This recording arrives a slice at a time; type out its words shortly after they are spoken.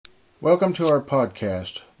Welcome to our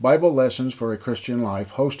podcast, Bible Lessons for a Christian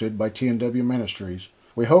Life, hosted by T&W Ministries.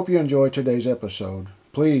 We hope you enjoy today's episode.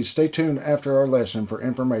 Please stay tuned after our lesson for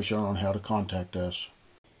information on how to contact us.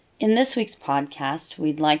 In this week's podcast,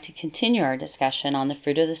 we'd like to continue our discussion on the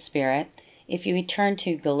fruit of the Spirit. If you return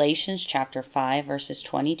to Galatians chapter 5, verses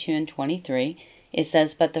 22 and 23, it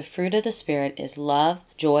says, "But the fruit of the Spirit is love,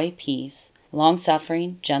 joy, peace,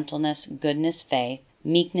 long-suffering, gentleness, goodness, faith,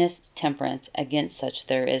 meekness, temperance. Against such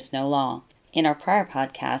there is no law." In our prior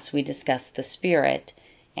podcast, we discussed the Spirit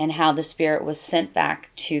and how the Spirit was sent back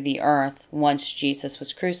to the earth once Jesus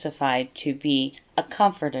was crucified to be a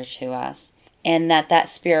comforter to us, and that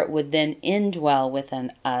Spirit would then indwell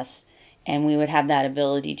within us, and we would have that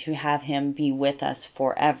ability to have Him be with us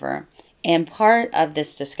forever. And part of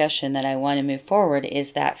this discussion that I want to move forward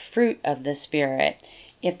is that fruit of the Spirit.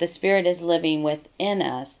 If the Spirit is living within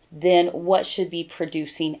us, then what should be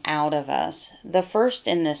producing out of us? The first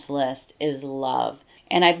in this list is love.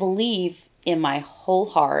 And I believe in my whole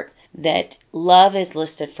heart that love is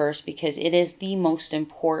listed first because it is the most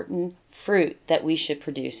important fruit that we should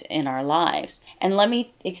produce in our lives. And let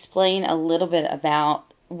me explain a little bit about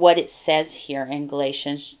what it says here in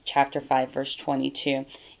Galatians chapter 5, verse 22.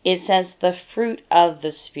 It says the fruit of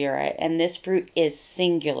the Spirit, and this fruit is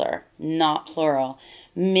singular, not plural.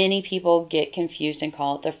 Many people get confused and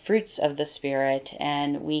call it the fruits of the Spirit,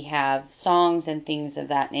 and we have songs and things of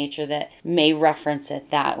that nature that may reference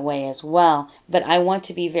it that way as well. But I want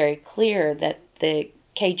to be very clear that the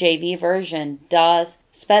KJV version does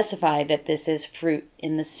specify that this is fruit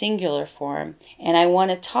in the singular form. And I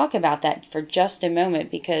want to talk about that for just a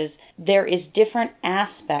moment because there is different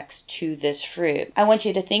aspects to this fruit. I want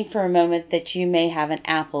you to think for a moment that you may have an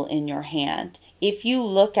apple in your hand. If you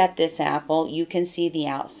look at this apple, you can see the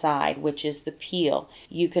outside, which is the peel.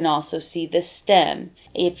 You can also see the stem.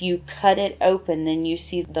 If you cut it open, then you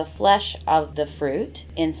see the flesh of the fruit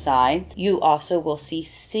inside. You also will see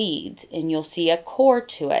seeds, and you'll see a core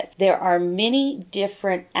to it. There are many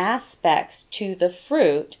different aspects to the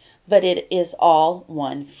fruit, but it is all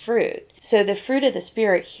one fruit. So the fruit of the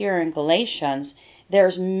Spirit here in Galatians,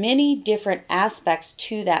 there's many different aspects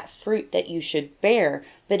to that fruit that you should bear,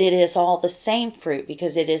 but it is all the same fruit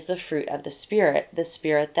because it is the fruit of the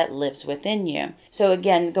Spirit that lives within you. So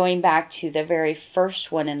again, going back to the very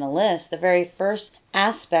first one in the list, the very first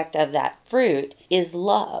aspect of that fruit is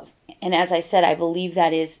love. And as I said, I believe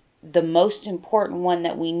that is the most important one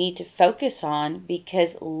that we need to focus on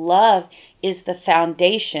because love is the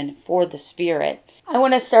foundation for the Spirit. I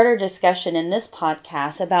want to start our discussion in this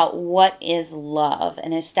podcast about what is love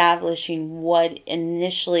and establishing what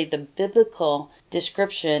initially the biblical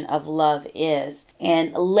description of love is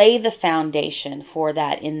and lay the foundation for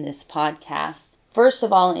that in this podcast. First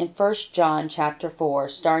of all, in 1 John chapter 4,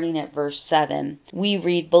 starting at verse 7, we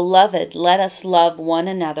read, "Beloved, let us love one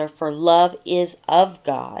another, for love is of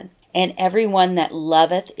God. And everyone that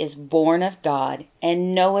loveth is born of God,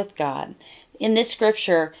 and knoweth God." In this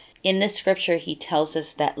scripture, he tells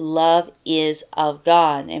us that love is of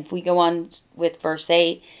God. And if we go on with verse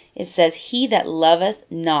 8, it says, "He that loveth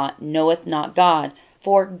not knoweth not God,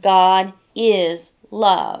 for God is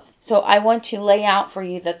love." So I want to lay out for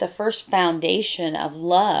you that the first foundation of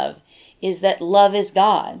love is that love is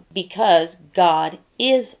God, because God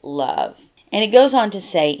is love. And it goes on to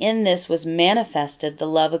say, "In this was manifested the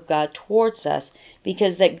love of God towards us,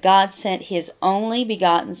 because that God sent His only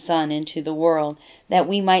begotten Son into the world, that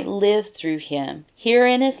we might live through Him.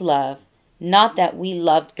 Herein is love, not that we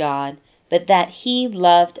loved God, but that He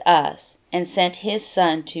loved us, and sent His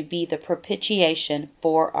Son to be the propitiation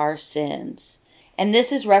for our sins." And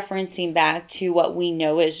this is referencing back to what we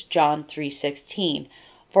know as John 3:16.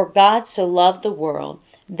 "For God so loved the world,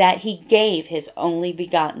 that He gave His only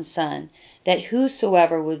begotten Son, that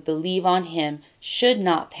whosoever would believe on Him should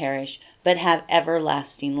not perish, but have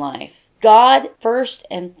everlasting life." God, first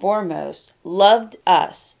and foremost, loved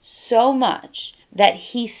us so much that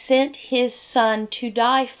He sent His Son to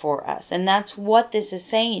die for us. And that's what this is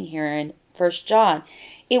saying here in 1 John.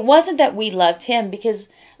 It wasn't that we loved Him, because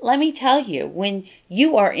let me tell you, when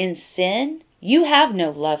you are in sin, you have no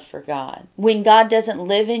love for God. When God doesn't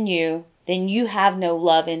live in you, then you have no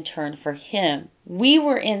love in turn for Him. We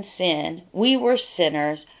were in sin. We were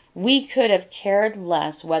sinners. We could have cared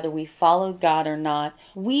less whether we followed God or not.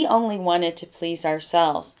 We only wanted to please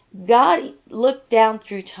ourselves. God looked down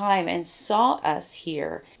through time and saw us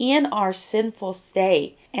here in our sinful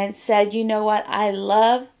state and said, "You know what? I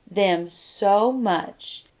love them so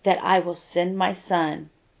much that I will send my Son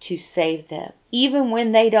to save them. Even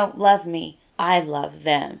when they don't love me, I love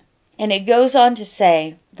them." And it goes on to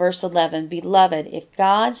say, verse 11, "Beloved, if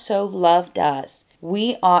God so loved us,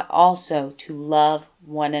 we ought also to love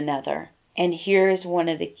one another. And here is one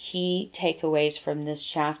of the key takeaways from this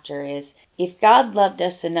chapter is, if God loved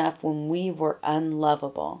us enough when we were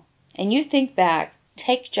unlovable, and you think back,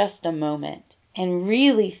 take just a moment and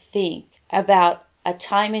really think about a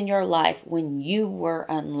time in your life when you were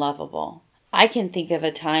unlovable. I can think of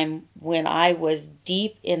a time when I was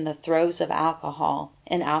deep in the throes of alcohol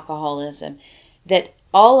and alcoholism, that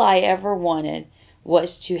all I ever wanted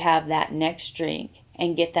was to have that next drink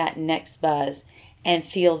and get that next buzz and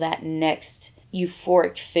feel that next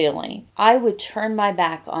euphoric feeling. I would turn my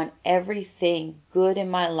back on everything good in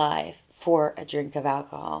my life for a drink of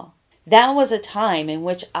alcohol. That was a time in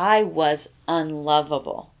which I was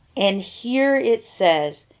unlovable. And here it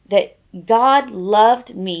says that God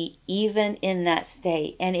loved me even in that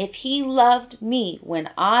state. And if He loved me when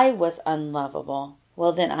I was unlovable,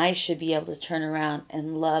 well, then I should be able to turn around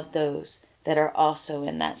and love those that are also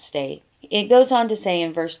in that state. It goes on to say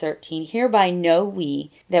in verse 13, hereby know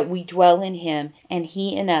we that we dwell in Him, and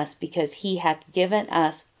He in us, because He hath given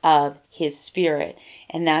us of His Spirit.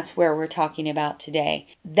 And that's where we're talking about today.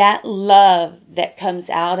 That love that comes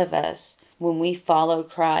out of us when we follow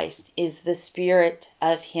Christ is the Spirit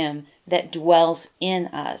of Him that dwells in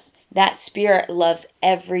us. That Spirit loves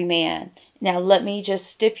every man. Now let me just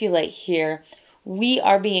stipulate here, we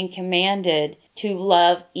are being commanded to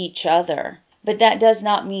love each other. But that does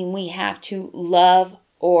not mean we have to love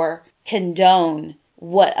or condone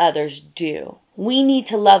what others do. We need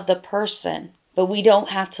to love the person, but we don't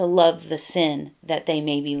have to love the sin that they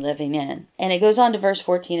may be living in. And it goes on to verse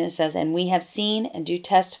 14 and it says, and we have seen and do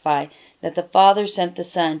testify that the Father sent the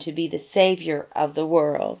Son to be the Savior of the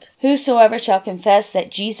world. Whosoever shall confess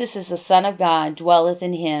that Jesus is the Son of God dwelleth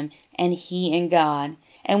in Him, and He in God.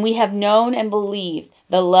 And we have known and believed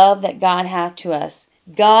the love that God hath to us.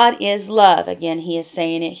 God is love. Again, He is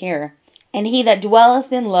saying it here. And he that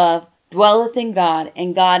dwelleth in love dwelleth in God,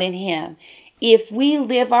 and God in him. If we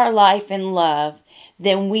live our life in love,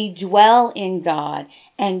 then we dwell in God,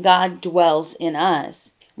 and God dwells in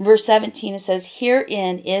us. Verse 17, it says,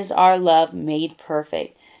 herein is our love made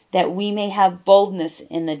perfect, that we may have boldness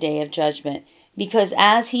in the day of judgment. Because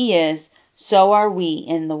as He is, so are we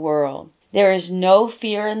in the world. There is no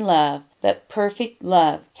fear in love, but perfect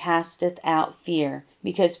love casteth out fear,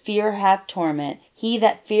 because fear hath torment. He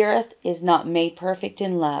that feareth is not made perfect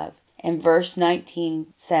in love. And verse 19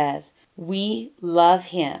 says, we love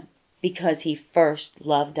Him because He first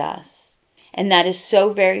loved us. And that is so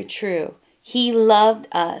very true. He loved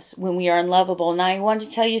us when we are unlovable. And I want to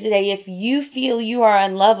tell you today, if you feel you are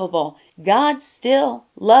unlovable, God still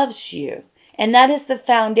loves you. And that is the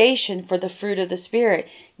foundation for the fruit of the Spirit.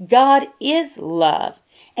 God is love.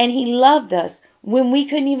 And He loved us when we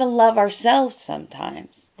couldn't even love ourselves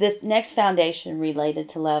sometimes. The next foundation related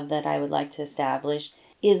to love that I would like to establish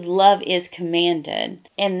is love is commanded.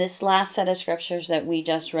 And this last set of scriptures that we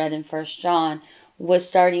just read in 1 John was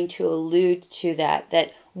starting to allude to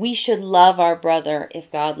that we should love our brother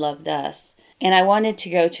if God loved us. And I wanted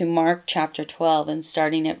to go to Mark chapter 12 and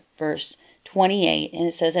starting at verse 28, and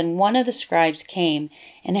it says, and one of the scribes came,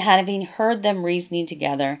 and having heard them reasoning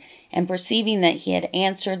together, and perceiving that he had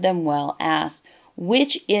answered them well, asked,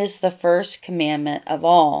 which is the first commandment of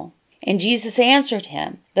all? And Jesus answered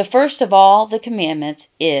him, the first of all the commandments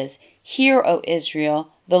is, hear, O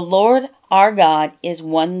Israel, the Lord our God is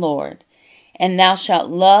one Lord. And thou shalt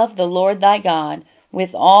love the Lord thy God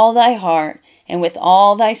with all thy heart, and with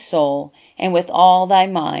all thy soul, and with all thy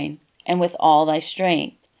mind, and with all thy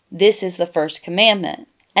strength. This is the first commandment.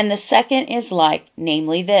 And the second is like,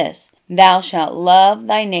 namely this, thou shalt love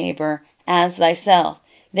thy neighbor as thyself.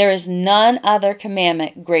 There is none other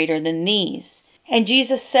commandment greater than these. And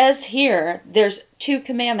Jesus says here, there's two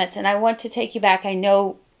commandments, and I want to take you back. I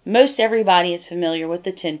know most everybody is familiar with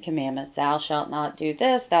the 10 commandments. Thou shalt not do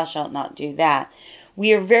this, thou shalt not do that.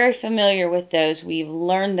 We are very familiar with those. We've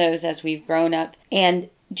learned those as we've grown up. And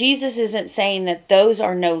Jesus isn't saying that those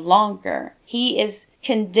are no longer. He is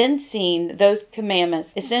condensing those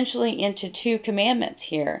commandments essentially into 2 commandments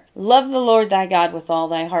here. Love the Lord thy God with all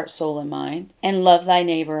thy heart, soul, and mind, and love thy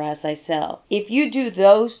neighbor as thyself. If you do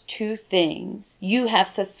those 2 things, you have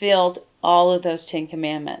fulfilled all of those 10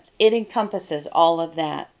 commandments. It encompasses all of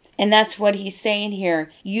that. And that's what he's saying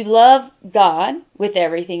here. You love God with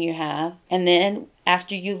everything you have, and then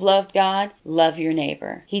After you've loved God, love your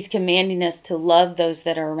neighbor. He's commanding us to love those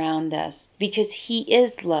that are around us because He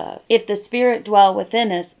is love. If the Spirit dwell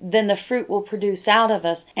within us, then the fruit will produce out of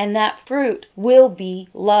us, and that fruit will be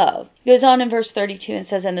love. It goes on in verse 32 and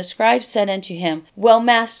says, And the scribe said unto him, Well,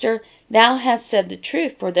 Master, thou hast said the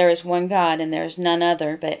truth, for there is one God, and there is none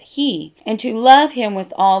other but He. And to love Him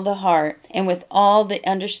with all the heart, and with all the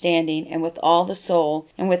understanding, and with all the soul,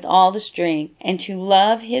 and with all the strength, and to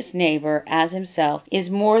love his neighbor as himself, is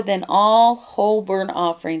more than all whole burnt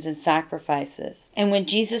offerings and sacrifices. And when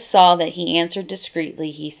Jesus saw that he answered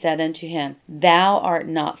discreetly, he said unto him, Thou art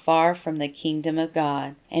not far from the kingdom of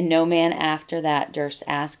God. And no man after that durst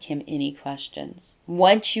ask him any questions.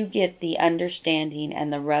 Once you get the understanding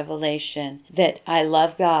and the revelation that I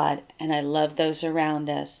love God and I love those around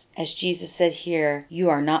us, as Jesus said here, you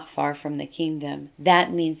are not far from the kingdom.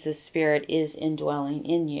 That means the Spirit is indwelling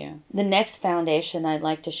in you. The next foundation I'd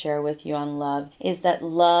like to share with you on love is that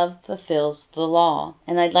love fulfills the law.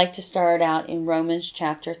 And I'd like to start out in Romans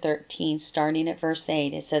chapter 13, starting at verse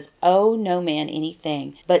 8. It says, Owe no man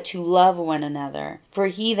anything but to love one another. For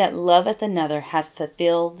he that loveth another hath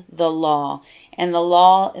fulfilled the law. And the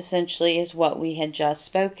law essentially is what we had just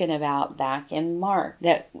spoken about back in Mark.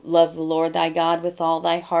 That love the Lord thy God with all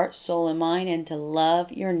thy heart, soul, and mind, and to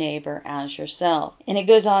love your neighbor as yourself. And it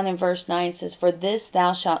goes on in verse 9, it says, For this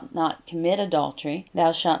thou shalt not commit adultery,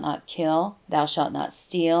 thou shalt not kill, thou shalt not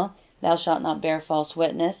steal, thou shalt not bear false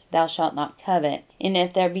witness, thou shalt not covet. And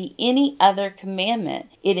if there be any other commandment,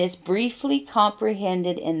 it is briefly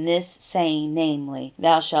comprehended in this saying, namely,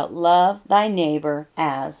 Thou shalt love thy neighbor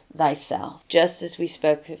as thyself. Just as we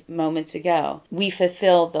spoke moments ago, we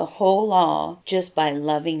fulfill the whole law just by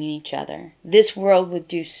loving each other. This world would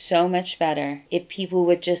do so much better if people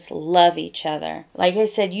would just love each other. Like I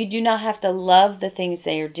said, you do not have to love the things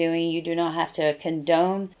they are doing. You do not have to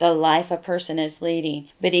condone the life a person is leading.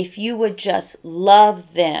 But if you would just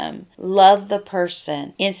love them, love the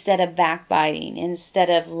person, instead of backbiting, instead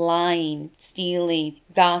of lying, stealing,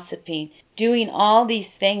 gossiping, doing all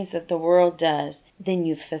these things that the world does, then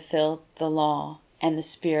you've fulfilled the law. And the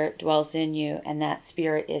Spirit dwells in you, and that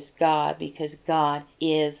Spirit is God, because God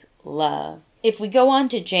is love. If we go on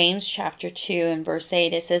to James chapter 2 and verse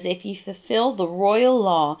 8, it says, If ye fulfill the royal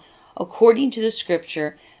law according to the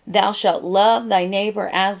Scripture, Thou shalt love thy neighbor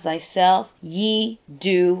as thyself, ye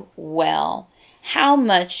do well. How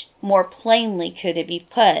much more plainly could it be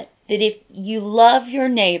put that if you love your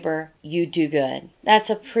neighbor, you do good? That's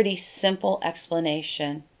a pretty simple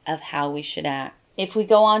explanation of how we should act. If we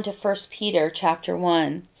go on to 1 Peter chapter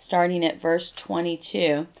 1, starting at verse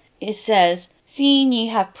 22, it says, Seeing ye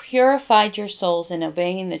have purified your souls in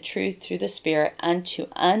obeying the truth through the Spirit unto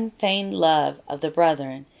unfeigned love of the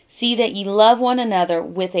brethren, see that ye love one another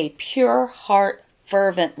with a pure heart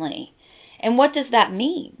fervently. And what does that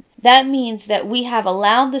mean? That means that we have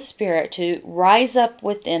allowed the Spirit to rise up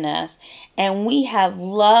within us, and we have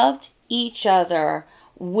loved each other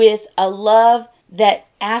with a love that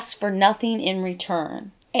asks for nothing in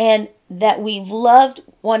return, and that we've loved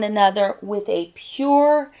one another with a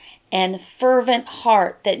pure and fervent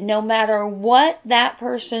heart, that no matter what that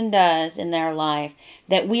person does in their life,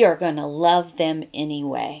 that we are going to love them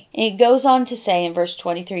anyway. And it goes on to say in verse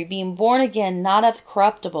 23, Being born again not of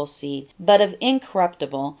corruptible seed, but of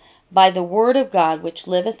incorruptible, by the word of God which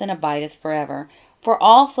liveth and abideth forever. For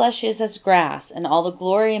all flesh is as grass, and all the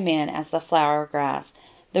glory of man as the flower of grass.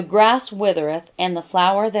 The grass withereth, and the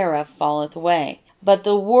flower thereof falleth away. But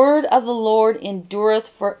the word of the Lord endureth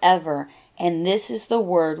forever. And this is the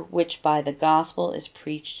word which by the gospel is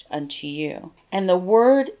preached unto you. And the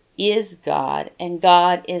word is God, and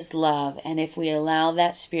God is love. And if we allow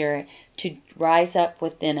that Spirit to rise up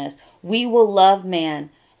within us, we will love man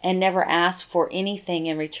and never ask for anything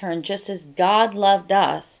in return, just as God loved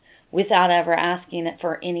us without ever asking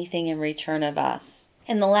for anything in return of us.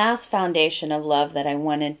 And the last foundation of love that I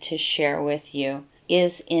wanted to share with you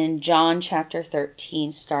is in John chapter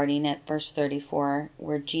 13, starting at verse 34,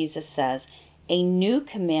 where Jesus says, A new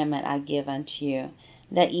commandment I give unto you,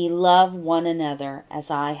 that ye love one another as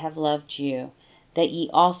I have loved you, that ye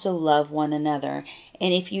also love one another.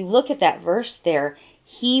 And if you look at that verse there,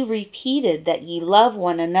 he repeated that ye love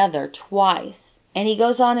one another twice. And he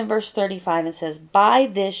goes on in verse 35 and says, By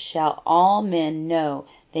this shall all men know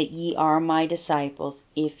that ye are my disciples,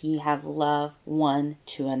 if ye have love one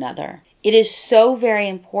to another. It is so very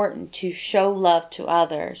important to show love to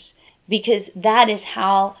others, because that is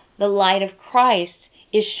how the light of Christ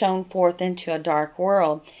is shown forth into a dark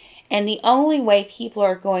world. And the only way people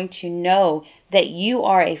are going to know that you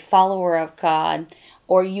are a follower of God,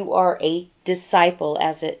 or you are a disciple,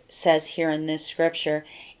 as it says here in this scripture,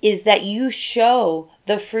 is that you show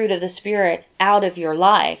the fruit of the Spirit out of your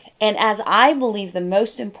life. And as I believe the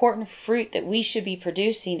most important fruit that we should be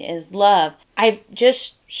producing is love, I've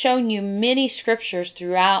just shown you many scriptures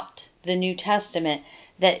throughout the New Testament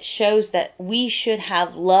that shows that we should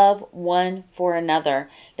have love one for another.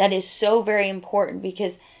 That is so very important,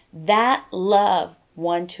 because that love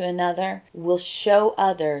one to another will show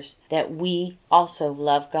others that we also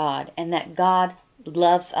love God and that God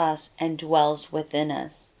loves us and dwells within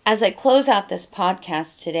us. As I close out this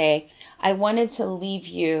podcast today, I wanted to leave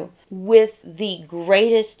you with the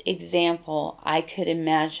greatest example I could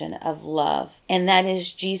imagine of love, and that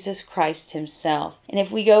is Jesus Christ himself. And if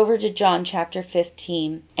we go over to John chapter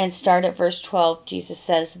 15 and start at verse 12, Jesus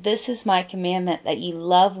says, "This is my commandment, that ye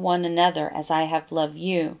love one another as I have loved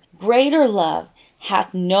you. Greater love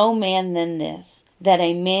hath no man than this, that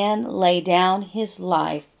a man lay down his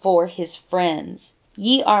life for his friends.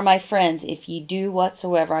 Ye are my friends, if ye do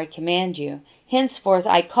whatsoever I command you. Henceforth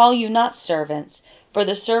I call you not servants, for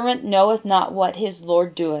the servant knoweth not what his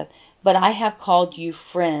Lord doeth, but I have called you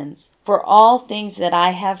friends. For all things that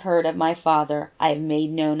I have heard of my Father I have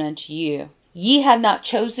made known unto you. Ye have not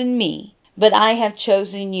chosen me, but I have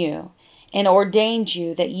chosen you, and ordained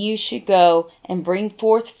you that you should go and bring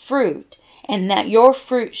forth fruit, and that your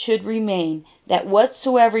fruit should remain, that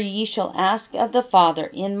whatsoever ye shall ask of the Father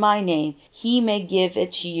in my name, he may give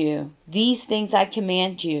it to you. These things I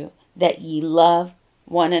command you, that ye love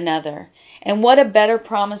one another." And what a better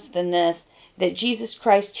promise than this, that Jesus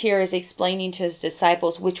Christ here is explaining to his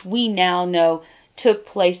disciples, which we now know took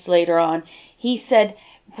place later on. He said,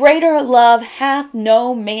 "Greater love hath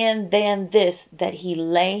no man than this, that he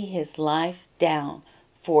lay his life down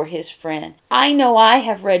for his friend." I know I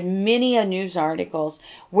have read many a news articles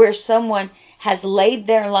where someone has laid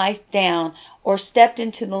their life down or stepped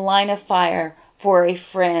into the line of fire for a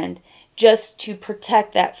friend, just to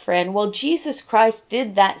protect that friend. Well, Jesus Christ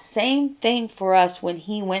did that same thing for us when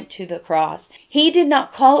he went to the cross. He did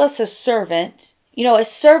not call us a servant. You know, a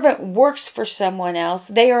servant works for someone else.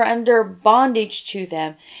 They are under bondage to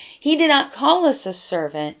them. He did not call us a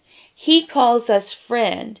servant. He calls us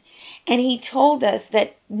friend. And he told us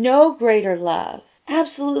that no greater love,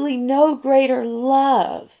 absolutely no greater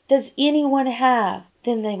love does anyone have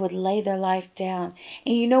than they would lay their life down.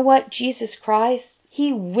 And you know what? Jesus Christ,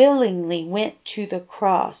 he willingly went to the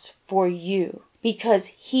cross for you because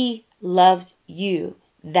he loved you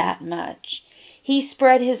that much. He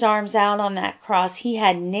spread his arms out on that cross. He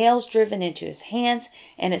had nails driven into his hands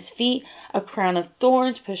and his feet, a crown of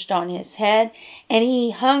thorns pushed on his head, and he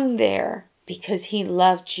hung there because he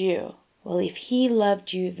loved you. Well, if he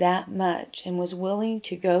loved you that much and was willing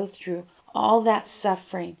to go through all that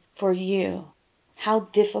suffering for you, how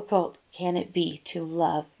difficult can it be to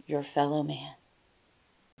love your fellow man?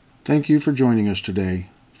 Thank you for joining us today.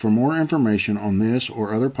 For more information on this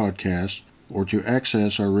or other podcasts, or to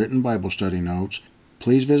access our written Bible study notes,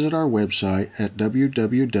 please visit our website at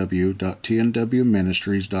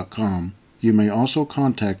www.tnwministries.com. You may also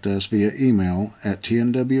contact us via email at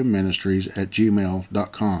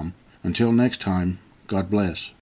tnwministries@gmail.com. Until next time, God bless.